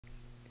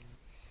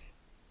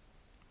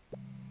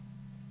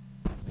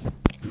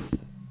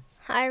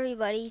Hi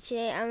everybody,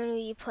 today I'm going to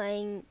be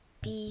playing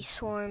Bee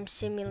Swarm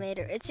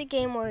Simulator. It's a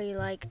game where you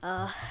like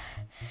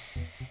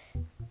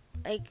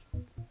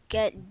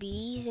get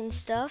bees and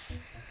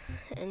stuff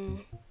and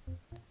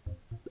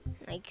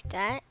like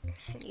that.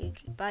 You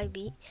buy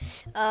bee.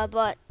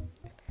 But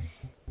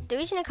the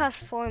reason it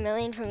costs 4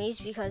 million for me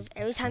is because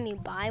every time you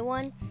buy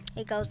one,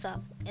 it goes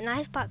up. And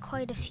I've bought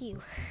quite a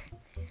few.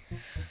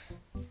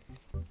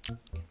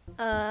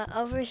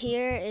 Over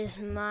here is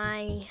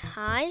my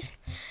hive.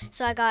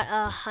 So I got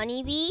a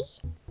honeybee,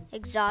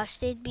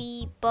 exhausted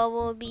bee,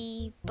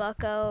 bumblebee,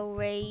 bucko,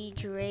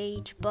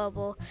 rage,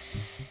 bubble.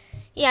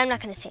 Yeah, I'm not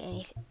gonna say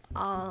anything,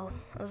 all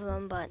of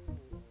them, but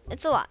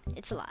it's a lot.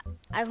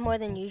 I have more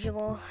than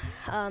usual,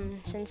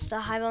 since the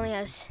hive only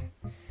has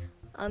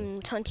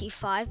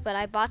 25, but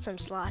I bought some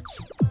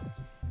slots.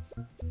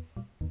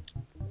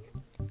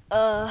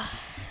 Okay,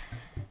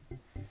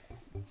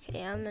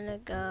 I'm gonna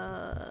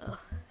go.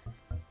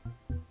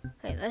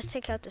 Wait, let's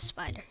take out the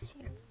spider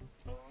here.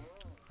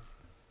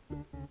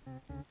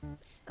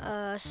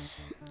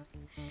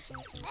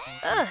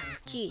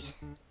 Jeez.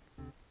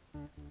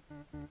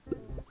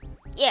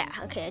 Yeah,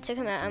 okay, I took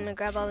him out. I'm gonna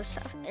grab all this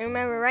stuff. And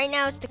remember, right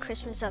now it's the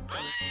Christmas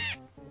update.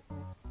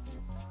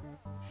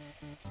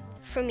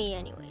 For me,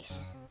 anyways.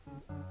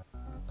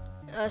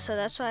 So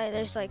that's why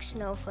there's like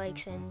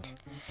snowflakes and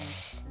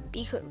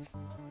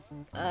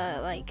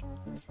like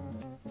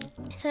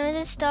some of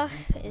this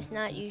stuff is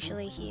not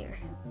usually here,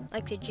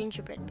 like the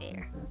gingerbread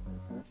bear.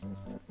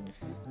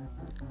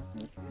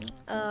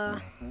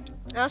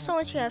 And also,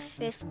 once you have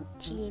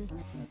 15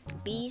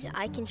 bees,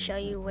 I can show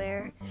you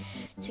where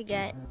to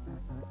get.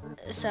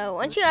 So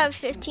once you have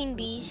 15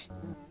 bees,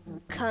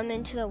 come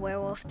into the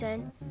werewolf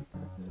den,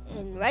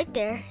 and right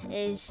there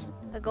is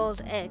a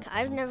gold egg.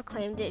 I've never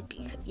claimed it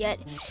yet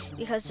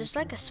because there's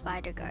like a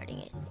spider guarding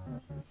it,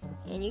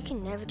 and you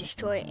can never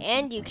destroy it,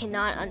 and you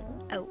cannot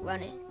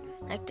outrun it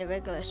like the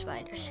regular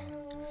spiders.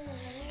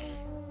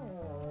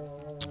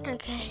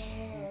 Okay.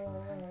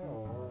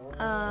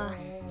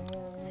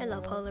 Hello,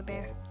 polar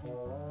bear.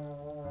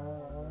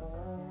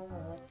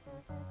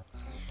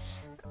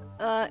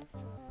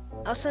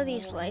 Also,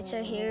 these lights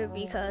are here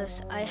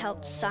because I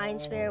helped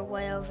Science Bear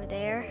way over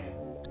there.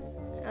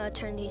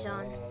 Turn these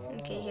on.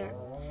 Okay, here.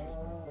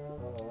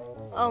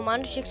 Oh,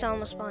 Mondo Chick's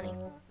almost spawning.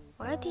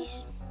 Why are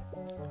these?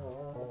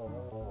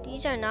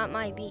 These are not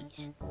my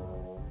bees.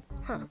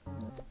 Huh.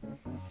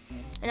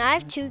 And I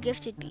have 2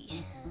 gifted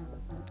bees.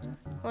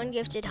 One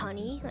gifted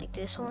honey, like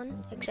this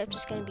one, except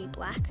it's gonna be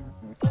black.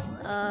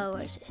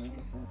 Where is it?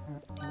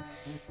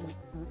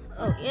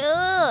 Oh,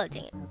 yeah,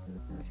 dang it.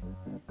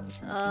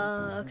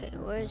 Okay,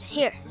 where's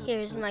here?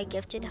 Here's my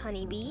gifted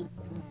honeybee,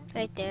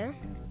 right there.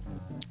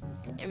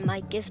 And my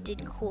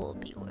gifted cool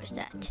bee, where's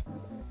that?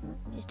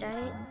 Is that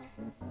it?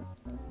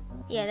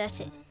 Yeah, that's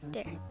it.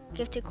 There,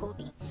 gifted cool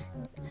bee.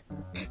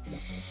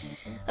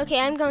 Okay,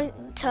 I'm going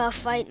to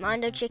fight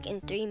Mondo Chick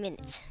in 3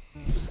 minutes.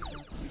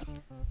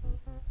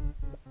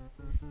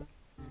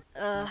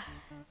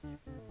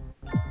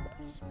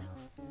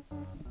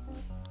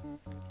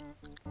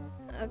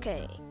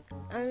 Okay,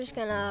 I'm just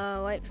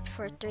gonna wait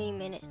for 3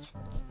 minutes.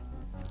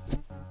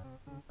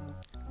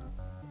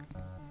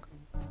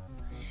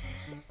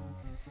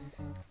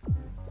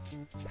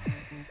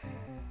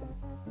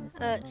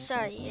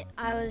 Sorry,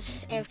 I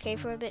was AFK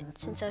for a bit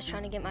since I was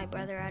trying to get my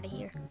brother out of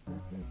here.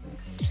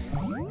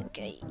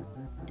 Okay,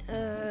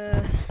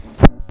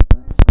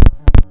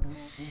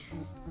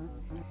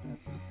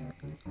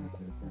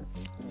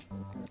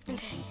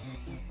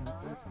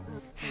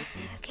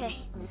 Okay.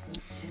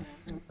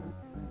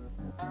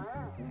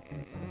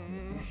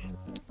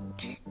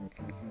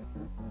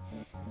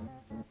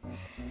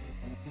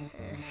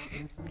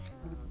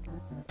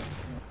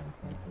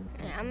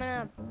 Yeah, I'm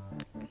gonna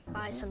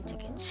buy some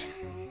tickets.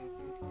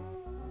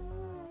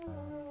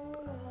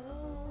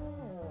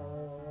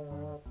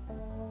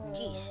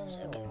 Jesus,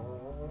 okay.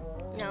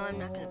 No, I'm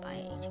not gonna buy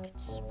any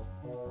tickets.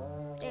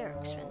 They are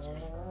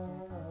expensive.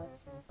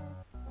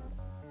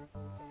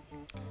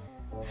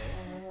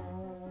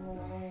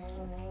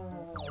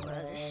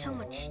 Well, there's so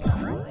much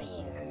stuff over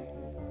here.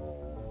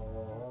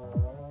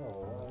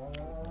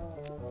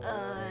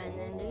 And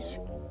then there's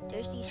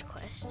these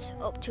quests.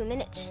 Oh, 2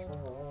 minutes.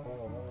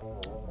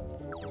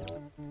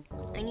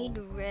 I need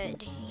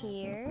red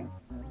here.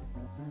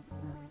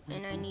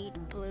 And I need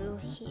blue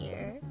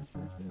here.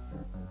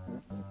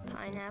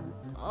 Pineapple.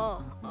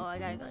 Oh, I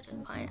gotta go to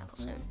the pineapple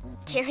soon.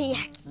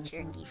 Teriyaki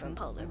jerky from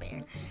polar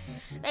bear.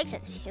 Makes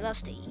sense. He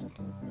loves to eat.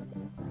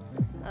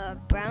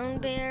 Brown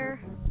bear.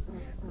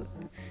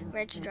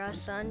 Red straw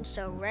sun.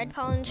 So red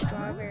pollen,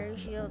 strawberry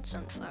field,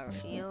 sunflower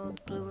field,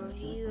 blue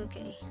review.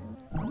 Okay.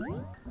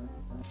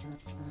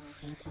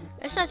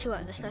 That's not too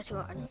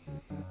hard.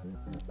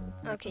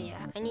 Okay,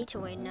 yeah. I need to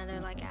wait another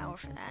like hour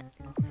for that.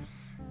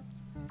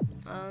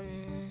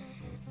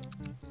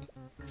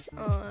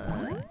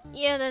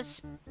 Yeah,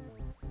 that's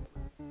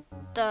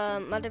the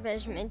Mother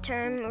Bear's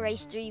midterm,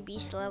 race 3,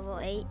 beast level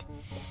 8.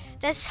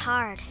 That's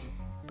hard.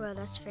 Bro,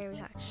 that's very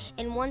hard.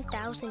 And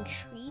 1,000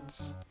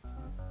 treats?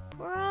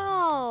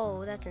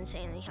 Bro, that's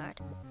insanely hard.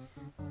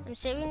 I'm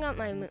saving up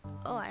my moon.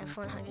 Oh, I have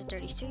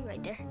 133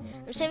 right there.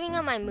 I'm saving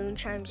up my moon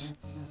charms.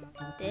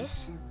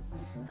 This.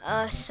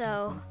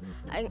 So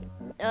I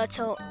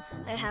till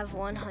I have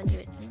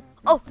 100.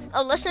 Oh,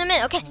 less than a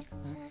minute. Okay,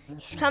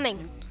 he's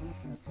coming.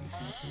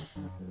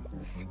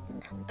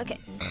 Okay,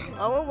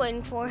 while we're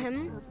waiting for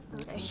him,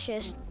 let's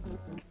just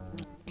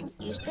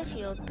use the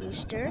field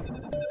booster.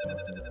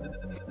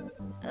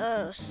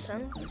 Oh,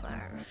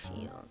 sunflower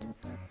field.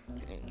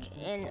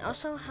 Okay. And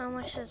also, how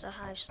much does a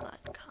hive slot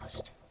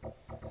cost?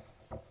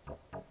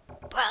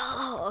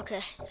 Bro, okay,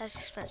 that's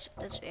expensive.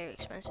 That's very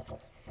expensive.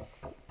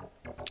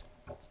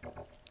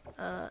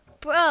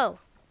 Bro.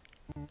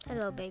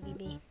 Hello, baby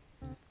bee.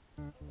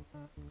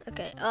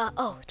 Okay,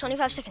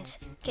 25 seconds.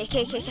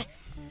 Okay.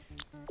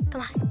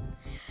 Come on.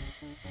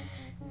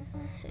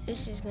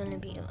 This is gonna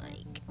be,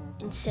 like,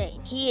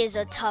 insane. He is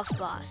a tough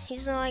boss.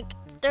 He's like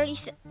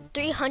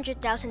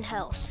 300,000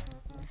 health.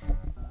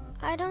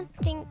 I don't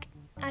think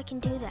I can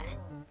do that.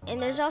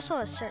 And there's also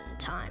a certain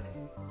time.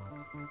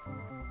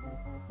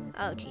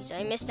 Oh, jeez,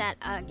 I missed that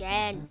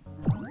again.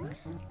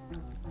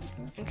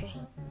 Okay.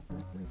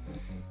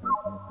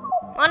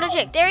 Mondo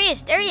Chick, there he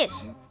is.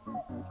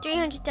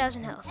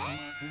 300,000 health.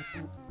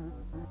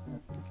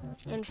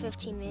 In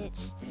 15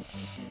 minutes.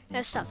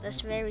 That's tough.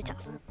 That's very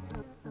tough.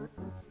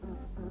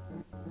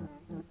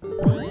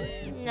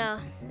 No,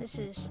 this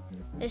is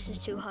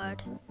too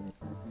hard.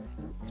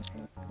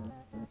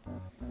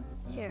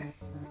 Here.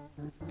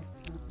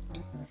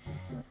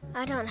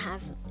 I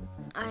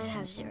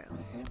have 0.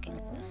 Okay.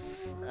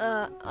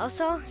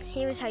 Also,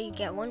 here's how you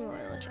get one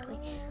royal jelly.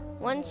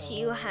 Once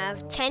you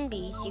have 10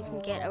 bees, you can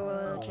get a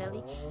royal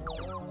jelly.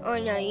 Or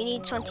no, you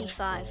need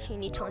 25. You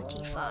need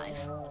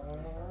 25.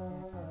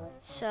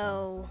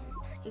 So,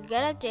 you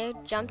get up there,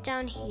 jump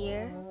down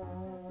here.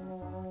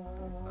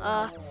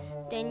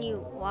 Then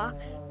you walk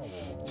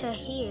to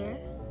here.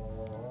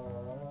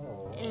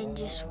 And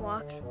just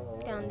walk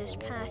down this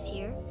path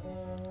here.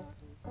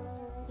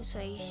 That's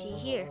what you see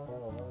here.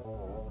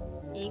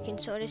 You can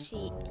sort of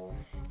see.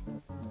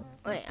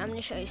 Wait, I'm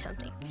gonna show you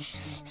something.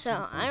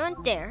 So I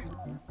went there.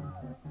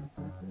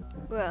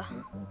 Bruh.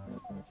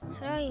 How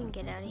do I even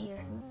get out of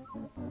here?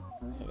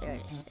 Hey, there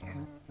it is.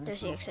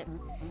 There's the exit.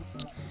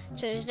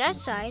 So there's that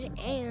side,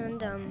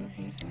 and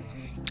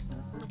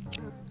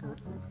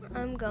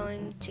I'm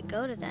going to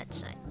go to that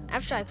side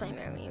after I play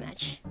memory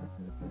match.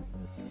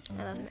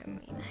 I love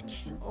memory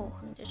match. Oh,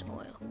 there's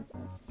oil.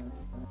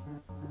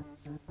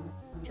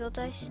 Fuel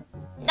dice.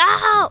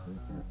 No!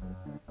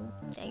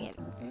 Dang it.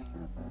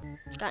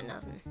 Got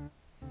nothing.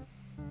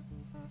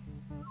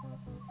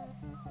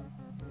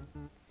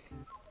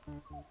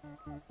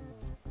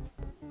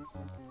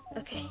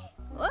 Okay.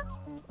 What?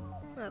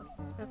 Oh,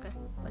 okay.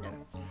 Whatever.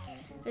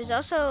 There's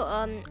also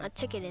a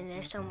ticket in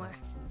there somewhere.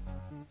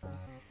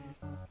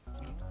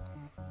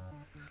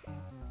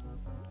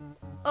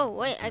 Oh,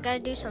 wait. I gotta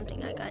do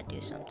something.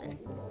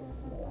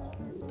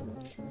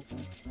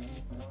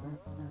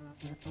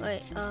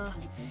 Wait,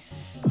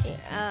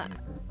 yeah,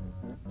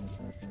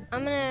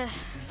 I'm gonna,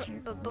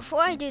 but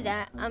before I do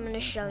that, I'm gonna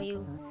show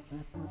you,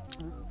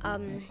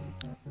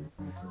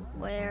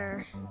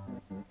 where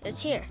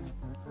it's here,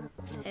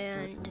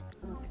 and,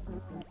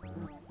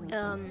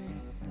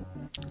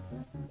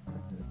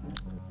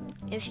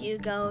 if you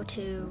go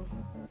to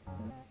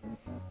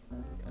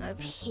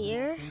up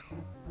here,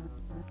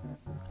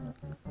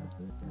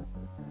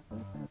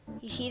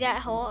 you see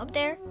that hole up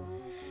there?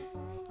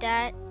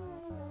 That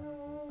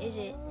is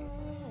it.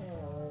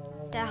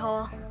 That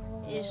hole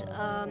is,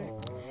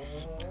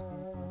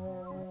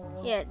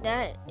 yeah,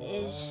 that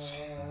is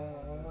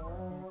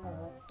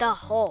the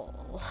hole.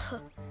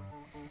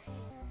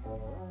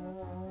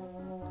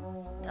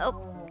 Oh,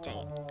 dang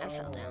it, I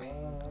fell down.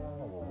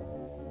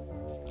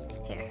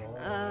 Here,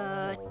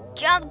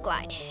 jump,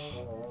 glide.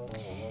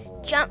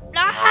 Jump,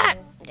 ah!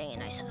 Dang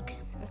it, I suck.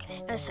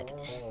 Okay, I suck at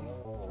this.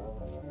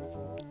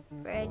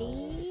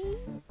 Ready?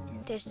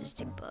 There's the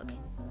stick bug.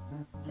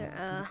 Here,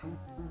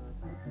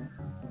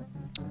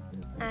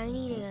 I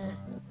need a...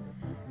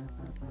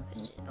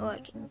 Oh,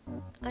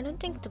 I don't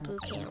think the blue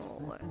can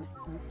will work.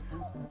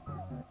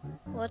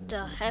 What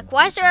the heck?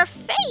 Why is there a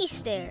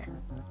face there?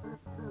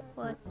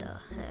 What the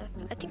heck?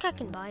 I think I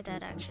can buy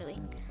that, actually.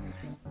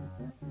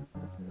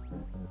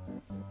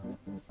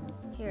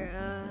 Here,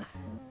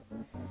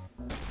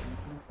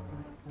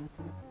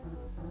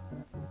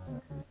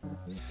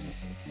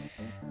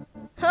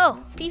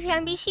 Oh,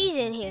 PPMBC's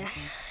in here.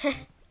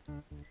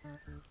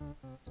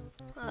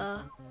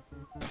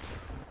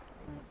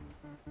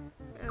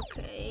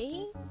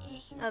 Okay.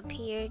 Up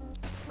here,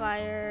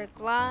 fire,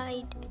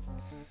 glide.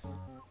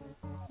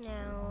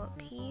 Now up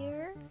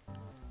here.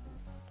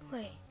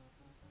 Wait,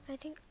 I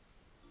think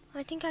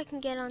I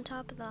can get on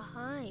top of the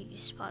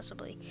hives,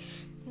 possibly.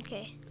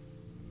 Okay.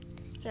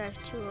 Here I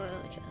have 2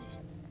 oil jellies.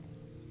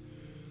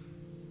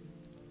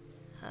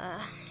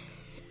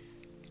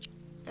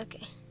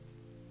 Okay.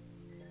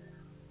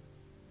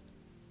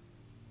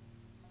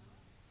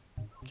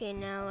 Okay,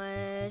 now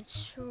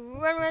let's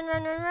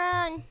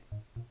run.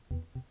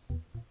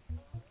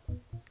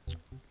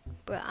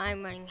 Bro,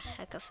 I'm running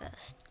hecka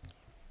fast.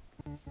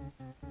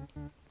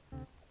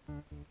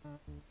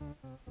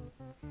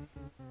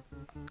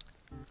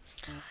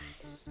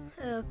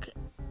 Okay.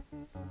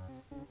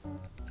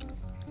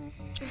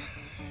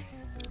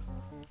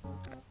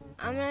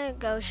 I'm gonna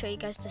go show you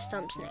guys the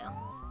stump snail.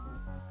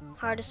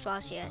 Hardest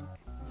boss yet.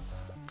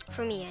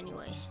 For me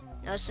anyways.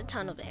 No, it's a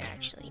tunnel bear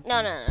actually.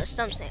 No,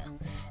 stump snail.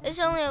 This is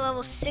only a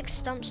level 6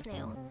 stump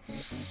snail.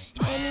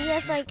 And he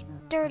has like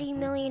 30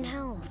 million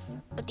health.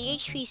 But the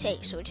HP is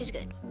safe, so which is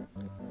good.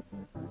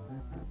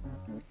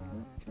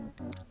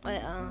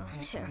 Wait,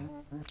 here.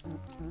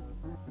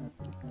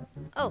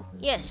 Oh,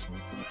 yes.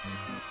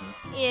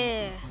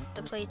 Yeah,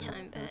 the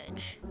playtime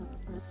badge.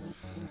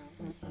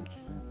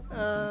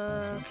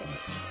 Okay.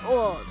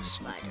 Oh, the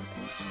spider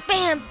badge.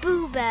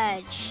 Bamboo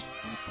badge.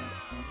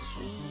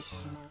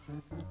 Jeez.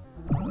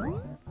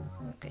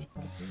 Okay.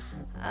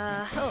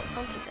 Oh,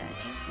 pumpkin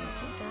badge. I'll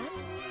take that.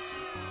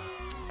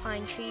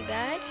 Pine tree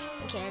badge.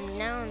 Okay,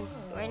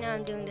 right now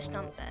I'm doing the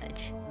stump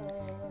badge.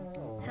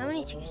 How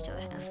many tickets do I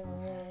have?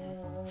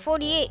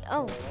 48.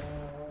 Oh.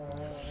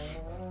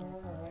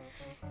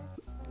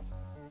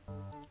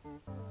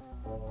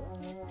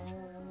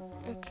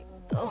 Okay.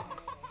 Oh.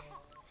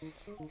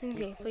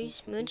 Okay,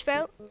 please.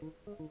 Moonsprout.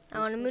 I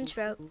want a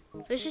moonsprout.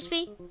 Vicious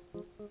bee.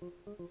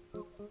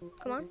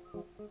 Come on.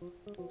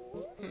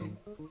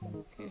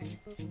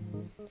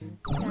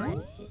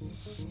 That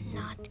is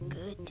not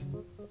good.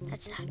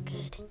 That's not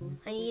good.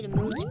 I need a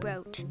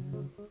moonsprout.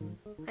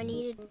 I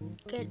need to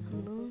get a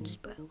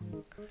moonsprout.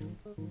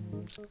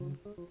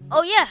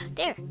 Oh yeah,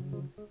 there.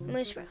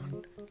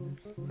 Moonsprout.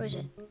 Where is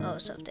it? Oh,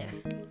 it's up there.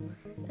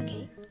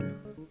 Okay.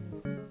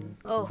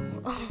 Oh.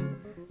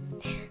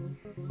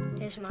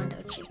 There's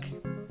Mondo Chick.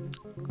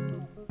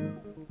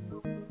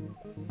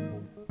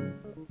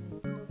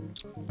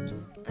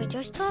 Wait, do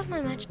I still have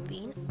my magic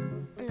bean?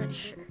 I'm not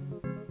sure.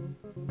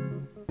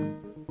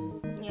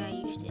 Yeah, I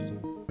used it.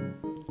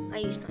 I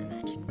used my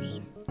magic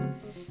bean.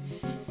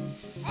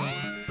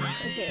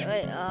 Okay,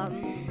 wait,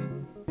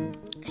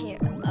 here,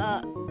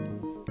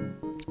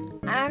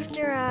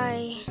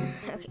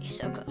 okay,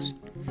 so close.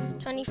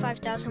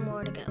 25,000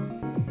 more to go.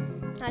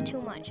 Not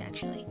too much,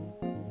 actually.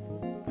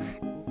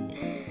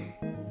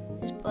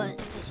 His butt,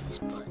 I see his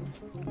butt.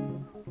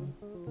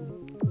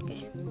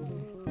 Okay.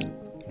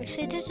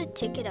 Actually, there's a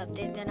ticket up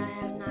there that I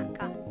have not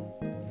got.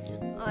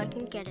 Oh, I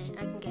can get it,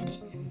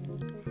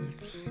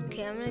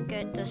 Okay, I'm gonna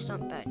get the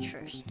stump badge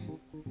first.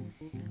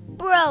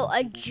 Bro,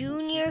 a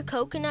junior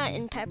coconut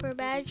and pepper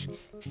badge,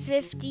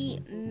 50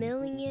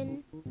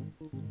 million.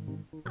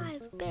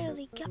 I've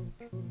barely got.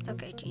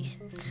 Okay, jeez.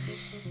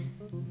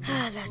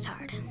 That's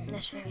hard.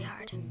 That's very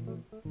hard.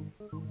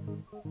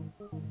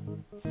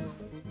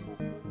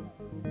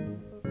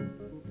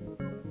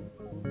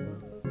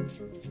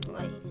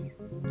 Wait,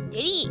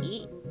 did he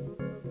eat?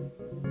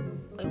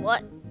 Wait,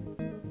 what?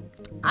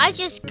 I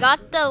just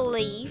got the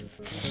leaf,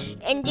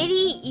 and did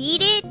he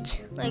eat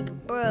it? Like,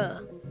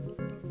 bruh.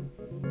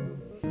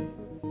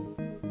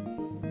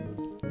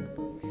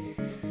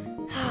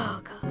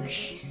 Oh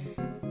gosh.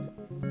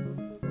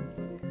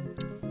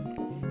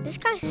 This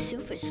guy's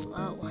super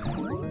slow.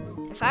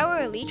 If I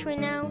were a leech right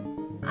now,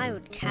 I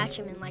would catch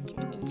him in like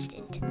an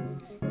instant.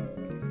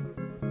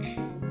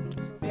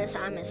 Unless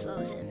I'm as slow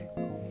as him.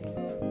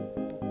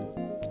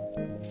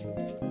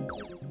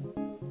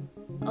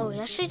 Oh, he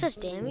actually does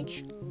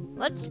damage?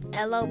 What's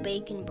Hello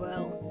Bacon,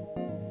 bro?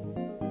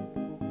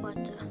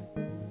 What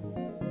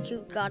the?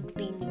 Cute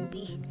godly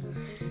newbie.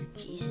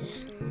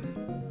 Jesus.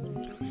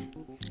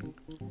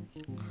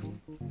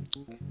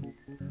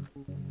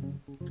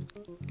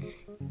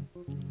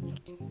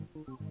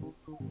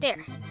 There.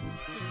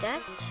 Did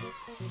that.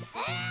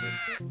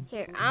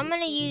 Here, I'm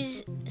gonna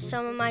use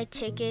some of my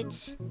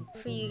tickets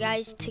for you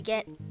guys to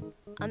get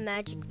a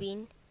magic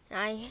bean.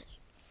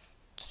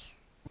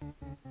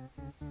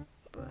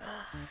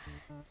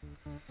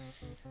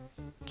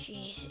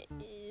 Jeez.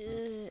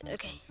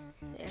 Okay,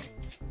 there.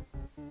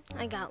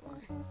 I got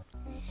one.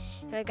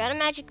 I got a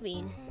magic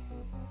bean.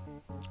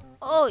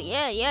 Oh,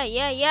 yeah.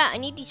 I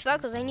need these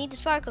sparkles. I need the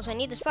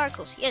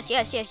sparkles. Yes.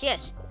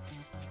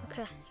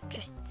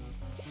 Okay.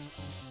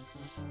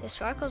 The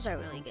sparkles are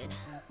really good.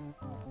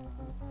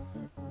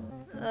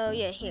 Oh,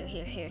 yeah,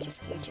 here too.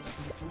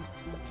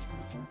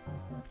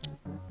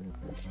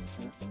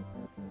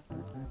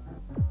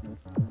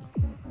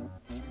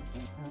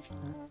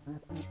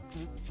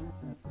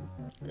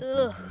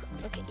 Ugh.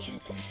 Okay, yeah,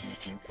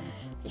 there.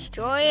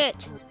 Destroy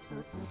it.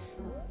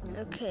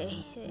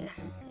 Okay, there.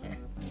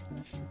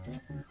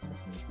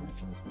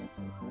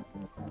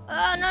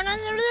 Oh, no.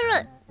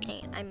 Dang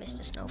it, I missed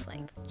a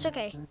snowflake. It's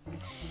okay.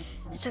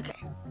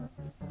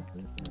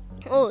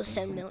 Oh,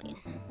 7 million.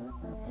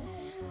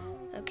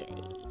 Okay.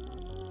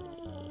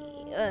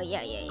 Yeah,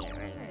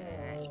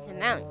 right. The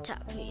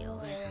mountaintop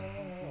field.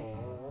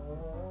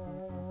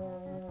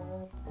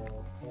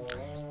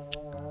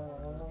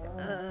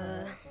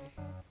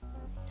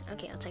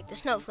 Okay, I'll take the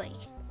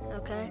snowflake.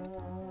 Okay.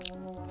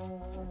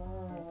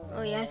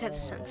 Oh yeah, I got the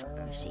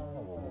sunflower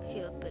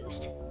field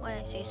boost. Why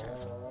did I say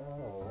sunflower?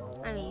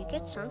 I mean, you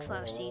get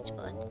sunflower seeds,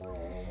 but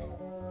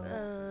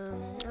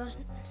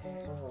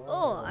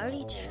oh, I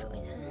already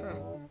destroyed that, huh?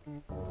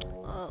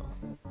 Oh,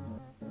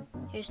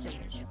 here's the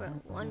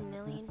sprout. 1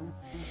 million.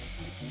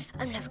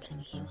 I'm never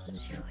gonna be able to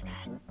destroy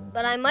that,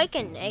 but I might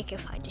get an egg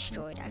if I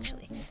destroy it.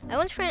 Actually, I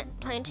once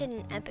planted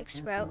an epic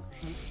sprout.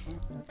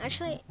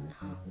 Actually,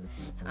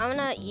 I'm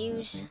gonna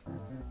use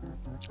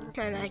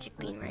my magic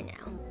bean right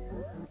now.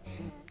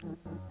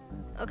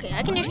 Okay,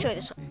 I can destroy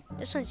this one.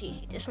 This one's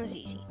easy. This one's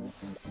easy.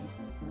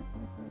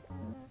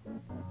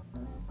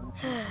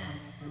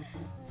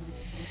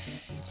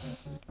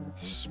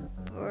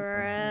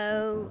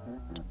 Sprout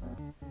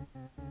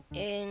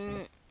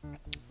in.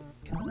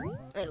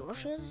 Wait, what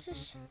field is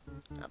this?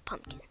 A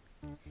pumpkin.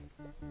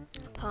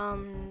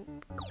 Pumpkin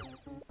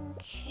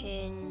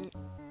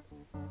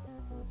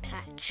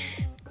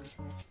patch.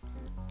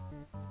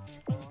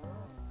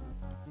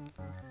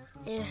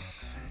 Yeah.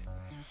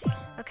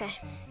 Okay.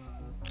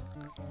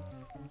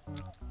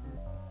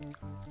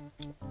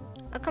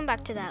 I'll come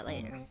back to that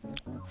later.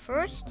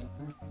 First,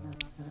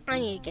 I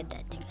need to get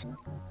that together.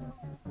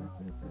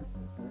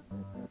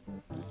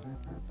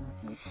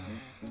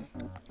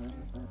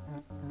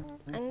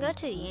 I can go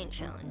to the ant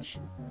challenge.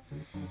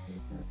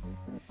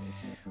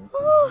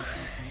 Whew.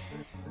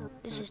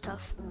 This is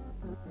tough.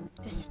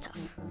 This is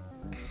tough.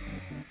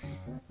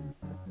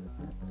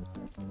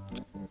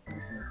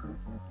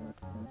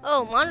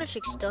 Oh, Mondo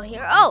Chick's still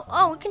here.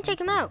 Oh, we can take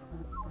him out.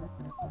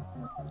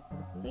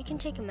 We can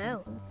take him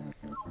out.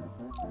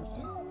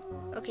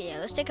 Okay, yeah,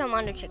 let's take out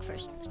Mondo Chick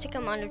first. Let's take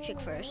out Mondo Chick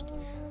first.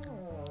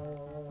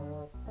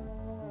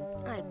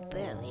 I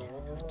barely have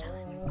enough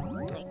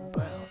time. Like,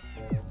 bro.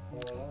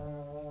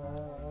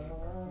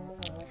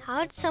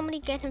 How did somebody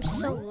get him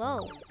so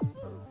low?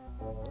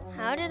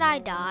 How did I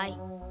die?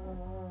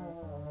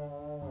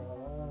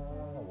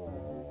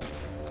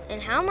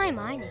 And how am I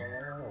mining?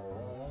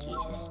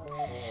 Jesus.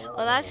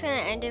 Well, that's gonna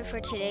end it for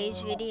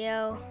today's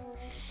video.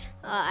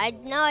 I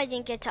know I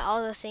didn't get to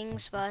all the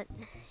things, but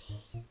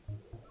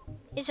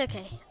it's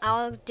okay.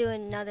 I'll do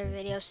another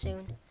video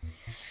soon.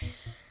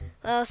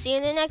 Well, see you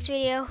in the next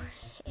video.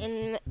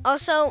 And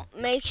also,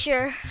 make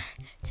sure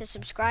to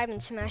subscribe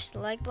and smash the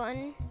like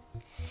button.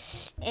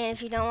 And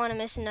if you don't want to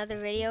miss another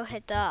video,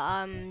 hit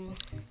the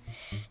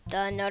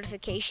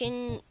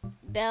notification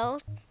bell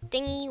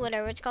thingy,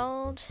 whatever it's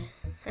called.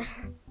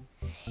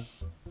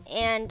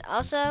 And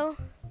also,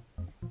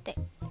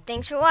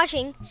 thanks for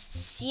watching.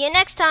 See you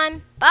next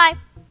time. Bye.